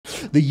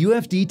The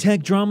UFD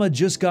Tech drama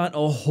just got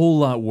a whole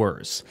lot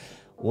worse.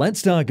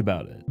 Let's talk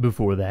about it.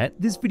 Before that,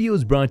 this video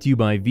is brought to you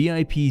by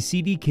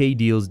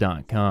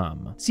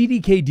VIPCDKdeals.com.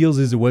 CDK Deals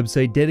is a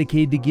website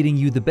dedicated to getting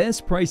you the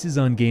best prices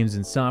on games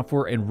and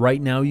software, and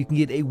right now you can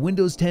get a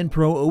Windows 10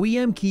 Pro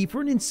OEM key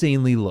for an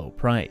insanely low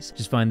price.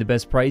 Just find the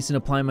best price and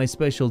apply my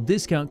special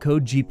discount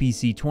code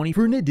GPC20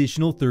 for an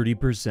additional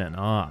 30%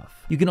 off.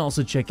 You can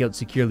also check out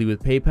securely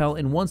with PayPal,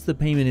 and once the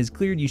payment is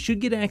cleared, you should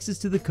get access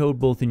to the code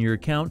both in your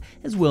account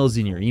as well as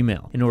in your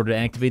email. In order to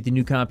activate the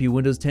new copy of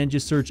Windows 10,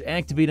 just search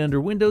Activate under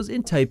Windows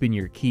and type in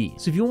your key.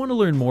 So if you want to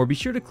learn more, be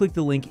sure to click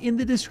the link in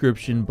the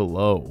description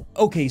below.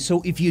 Okay,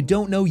 so if you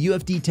don't know,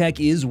 UFD Tech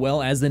is,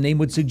 well, as the name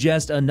would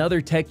suggest,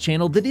 another tech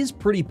channel that is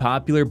pretty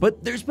popular,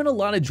 but there's been a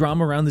lot of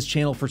drama around this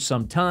channel for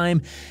some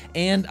time,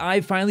 and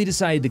I finally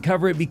decided to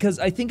cover it because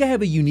I think I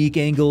have a unique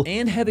angle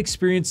and have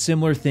experienced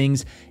similar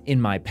things in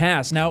my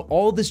past. Now,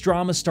 all this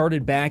drama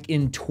started back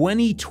in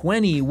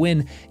 2020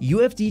 when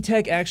UFD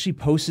Tech actually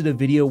posted a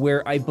video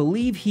where I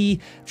believe he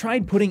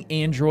tried putting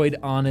Android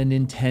on a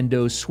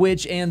Nintendo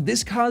Switch, and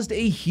this caused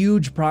a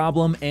huge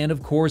problem and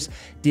of course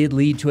did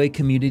lead to a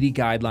community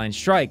guideline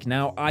strike.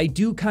 Now, I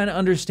do kind of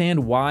understand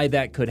why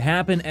that could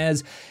happen,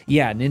 as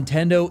yeah,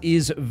 Nintendo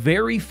is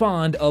very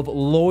fond of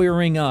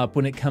lawyering up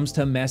when it comes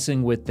to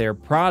messing with their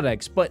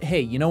products, but hey,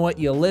 you know what?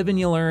 You live and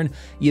you learn,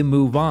 you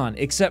move on.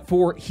 Except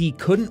for he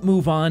couldn't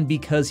move on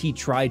because he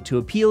tried to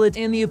appeal it,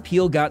 and the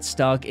appeal got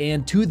stuck,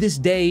 and to this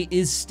day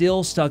is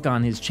still stuck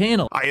on his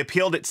channel. I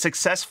appealed it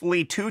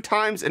successfully 2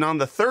 times, and on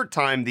the 3rd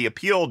time the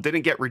appeal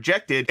didn't get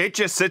rejected. It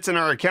just sits in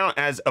our account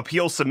as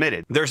appeal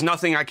submitted. There's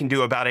nothing I can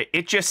do about it.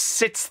 It just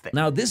sits there.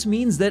 Now, this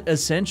means that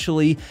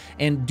essentially,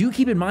 and do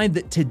keep in mind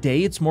that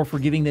today it's more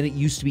forgiving than it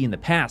used to be in the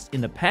past.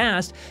 In the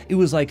past, it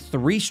was like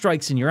 3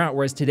 strikes and you're out,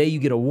 whereas today you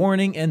get a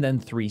warning and then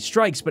 3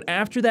 strikes. But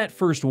after that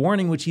first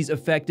warning, which he's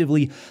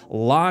effectively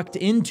locked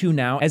into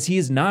now, as he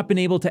has not been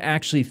able to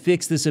actually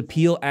fix this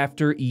appeal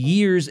after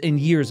years and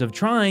years of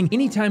trying,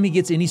 anytime he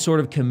gets any sort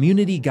of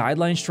community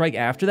guideline strike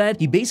after that,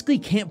 he basically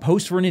can't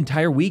post for an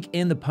entire week,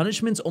 and the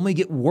punishments only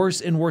get worse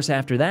and worse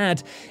after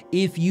that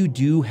if you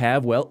do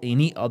have, well,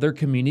 any other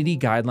community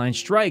guideline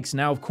strikes.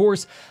 Now, of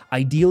course,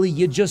 ideally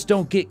you just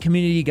don't get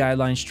community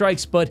guideline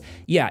strikes, but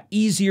yeah,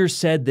 easier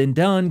said than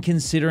done,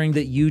 considering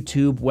that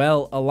YouTube,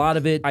 well, a lot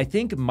of it I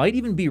think might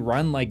even be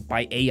run like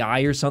by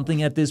AI or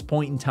something at this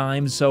point in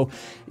time, so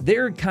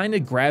they're kind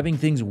of grabbing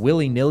things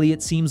willy-nilly,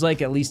 it seems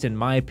like, at least in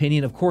my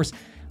opinion. Of course,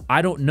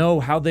 I don't know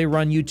how they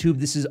run YouTube.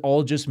 This is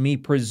all just me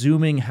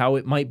presuming how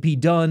it might be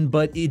done,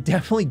 but it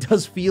definitely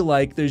does feel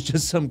like there's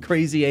just some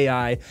crazy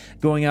AI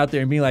going out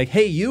there and being like,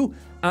 hey, you,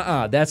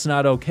 that's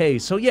not okay.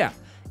 So yeah,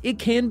 it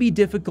can be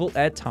difficult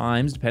at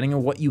times, depending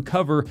on what you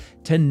cover,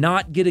 to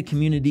not get a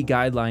community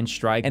guideline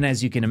strike. And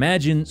as you can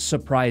imagine,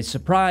 surprise,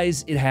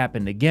 surprise, it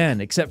happened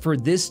again. Except for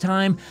this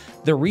time,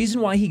 the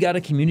reason why he got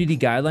a community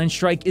guideline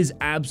strike is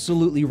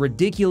absolutely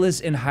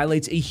ridiculous and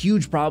highlights a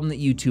huge problem that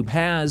YouTube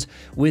has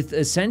with,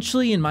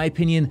 essentially, in my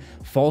opinion,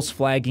 false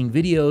flagging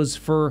videos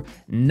for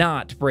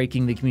not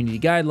breaking the community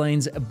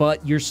guidelines,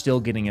 but you're still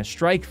getting a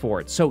strike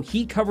for it. So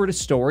he covered a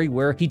story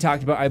where he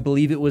talked about, I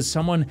believe it was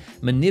someone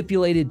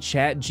manipulated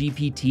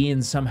ChatGPT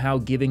and somehow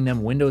giving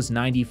them Windows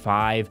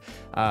 95,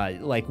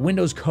 like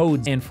Windows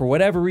codes, and for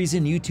whatever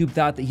reason, YouTube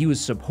thought that he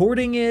was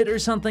supporting it or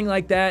something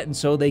like that, and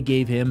so they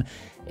gave him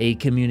a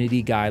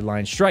community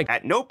guideline strike.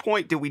 At no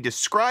point did we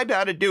describe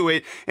how to do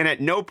it, and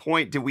at no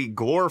point did we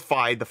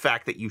glorify the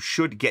fact that you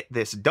should get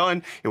this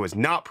done. It was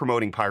not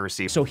promoting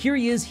piracy. So here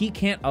he is, he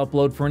can't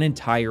upload for an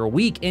entire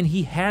week, and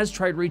he has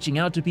tried reaching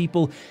out to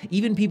people,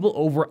 even people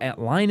over at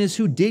Linus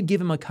who did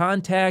give him a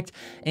contact,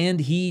 and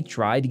he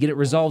tried to get it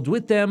resolved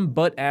with them,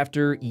 but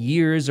after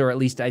years, or at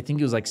least I think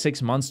it was like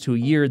 6 months to a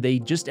year, they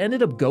just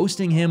ended up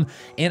ghosting him,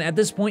 and at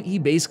this point he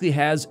basically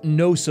has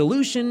no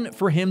solution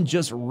for him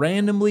just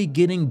randomly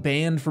getting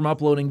banned from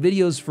uploading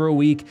videos for a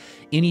week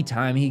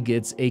anytime he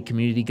gets a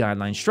community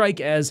guideline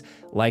strike, as,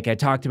 like I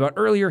talked about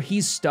earlier,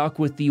 he's stuck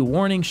with the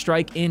warning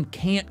strike and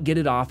can't get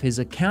it off his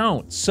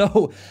account.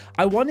 So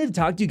I wanted to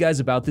talk to you guys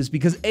about this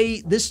because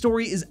A, this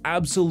story is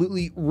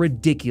absolutely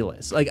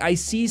ridiculous. Like, I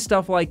see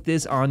stuff like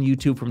this on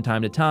YouTube from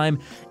time to time,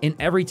 and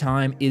every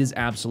time it is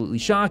absolutely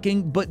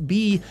shocking, but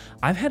B,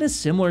 I've had a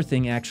similar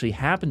thing actually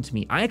happen to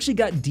me. I actually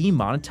got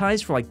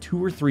demonetized for like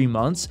 2 or 3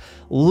 months,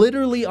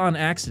 literally on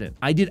accident.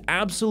 I did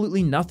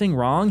absolutely nothing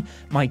wrong.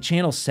 My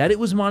channel said it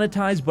was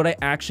monetized, but I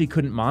actually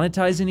couldn't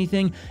monetize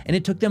anything, and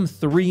it took them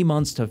 3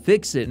 months to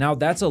fix it. Now,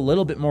 that's a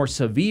little bit more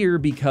severe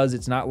because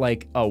it's not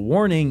like a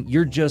warning,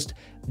 you're just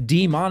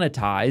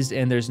demonetized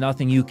and there's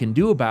nothing you can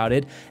do about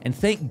it. And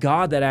thank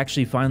God that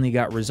actually finally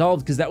got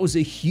resolved, because that was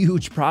a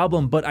huge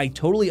problem. But I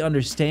totally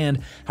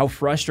understand how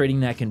frustrating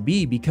that can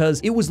be,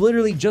 because it was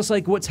literally just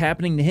like what's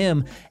happening to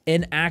him,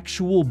 an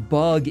actual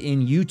bug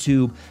in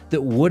YouTube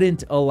that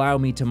wouldn't allow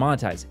me to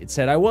monetize. It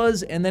said I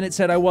was, and then it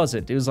said I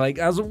wasn't. It was like,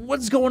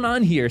 what's going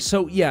on here?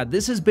 So yeah,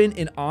 this has been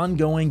an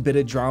ongoing bit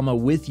of drama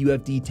with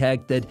UFD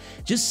Tech that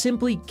just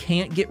simply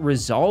can't get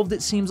resolved,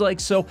 it seems like.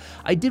 So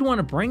I did want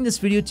to bring this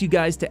video to you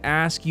guys to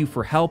ask ask you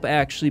for help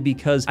actually,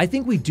 because I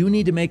think we do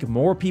need to make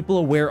more people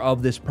aware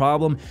of this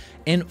problem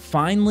and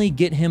finally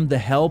get him the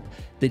help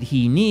that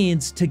he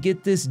needs to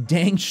get this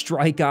dang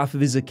strike off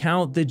of his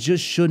account that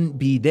just shouldn't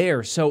be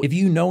there. So if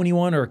you know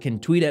anyone or can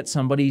tweet at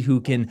somebody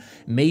who can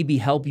maybe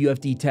help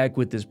UFD Tech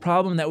with this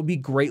problem, that would be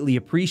greatly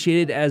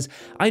appreciated, as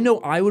I know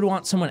I would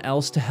want someone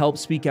else to help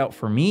speak out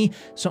for me.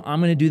 So I'm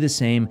going to do the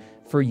same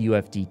for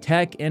UFD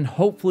Tech, and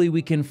hopefully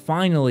we can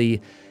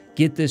finally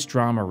get this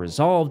drama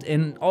resolved.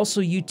 And also,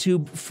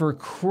 YouTube, for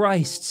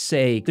Christ's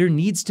sake, there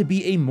needs to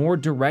be a more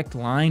direct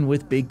line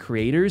with big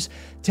creators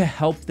to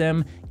help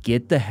them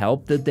get the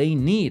help that they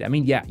need. I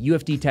mean, yeah,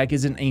 UFD Tech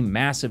isn't a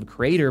massive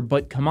creator,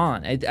 but come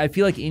on. I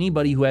feel like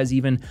anybody who has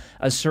even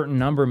a certain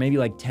number, maybe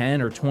like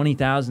 10 or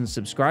 20,000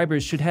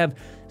 subscribers, should have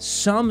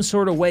some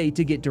sort of way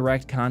to get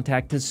direct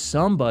contact to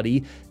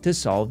somebody to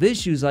solve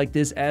issues like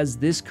this, as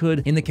this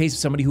could, in the case of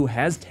somebody who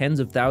has tens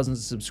of thousands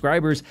of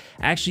subscribers,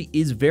 actually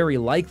is very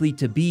likely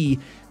to be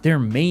their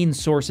main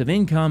source of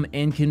income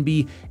and can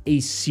be a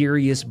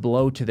serious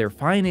blow to their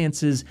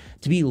finances,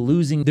 to be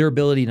losing their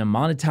ability to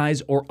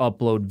monetize or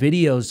upload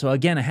videos. So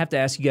again, I have to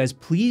ask you guys,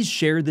 please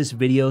share this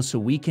video so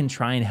we can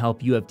try and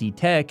help UFD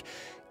Tech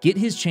get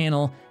his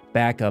channel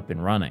back up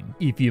and running.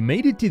 If you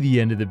made it to the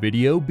end of the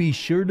video, be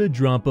sure to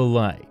drop a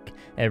like.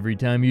 Every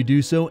time you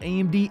do so,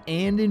 AMD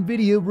and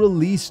NVIDIA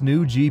release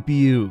new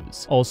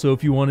GPUs. Also,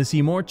 if you want to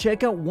see more,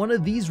 check out one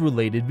of these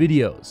related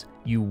videos.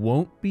 You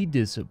won't be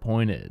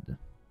disappointed.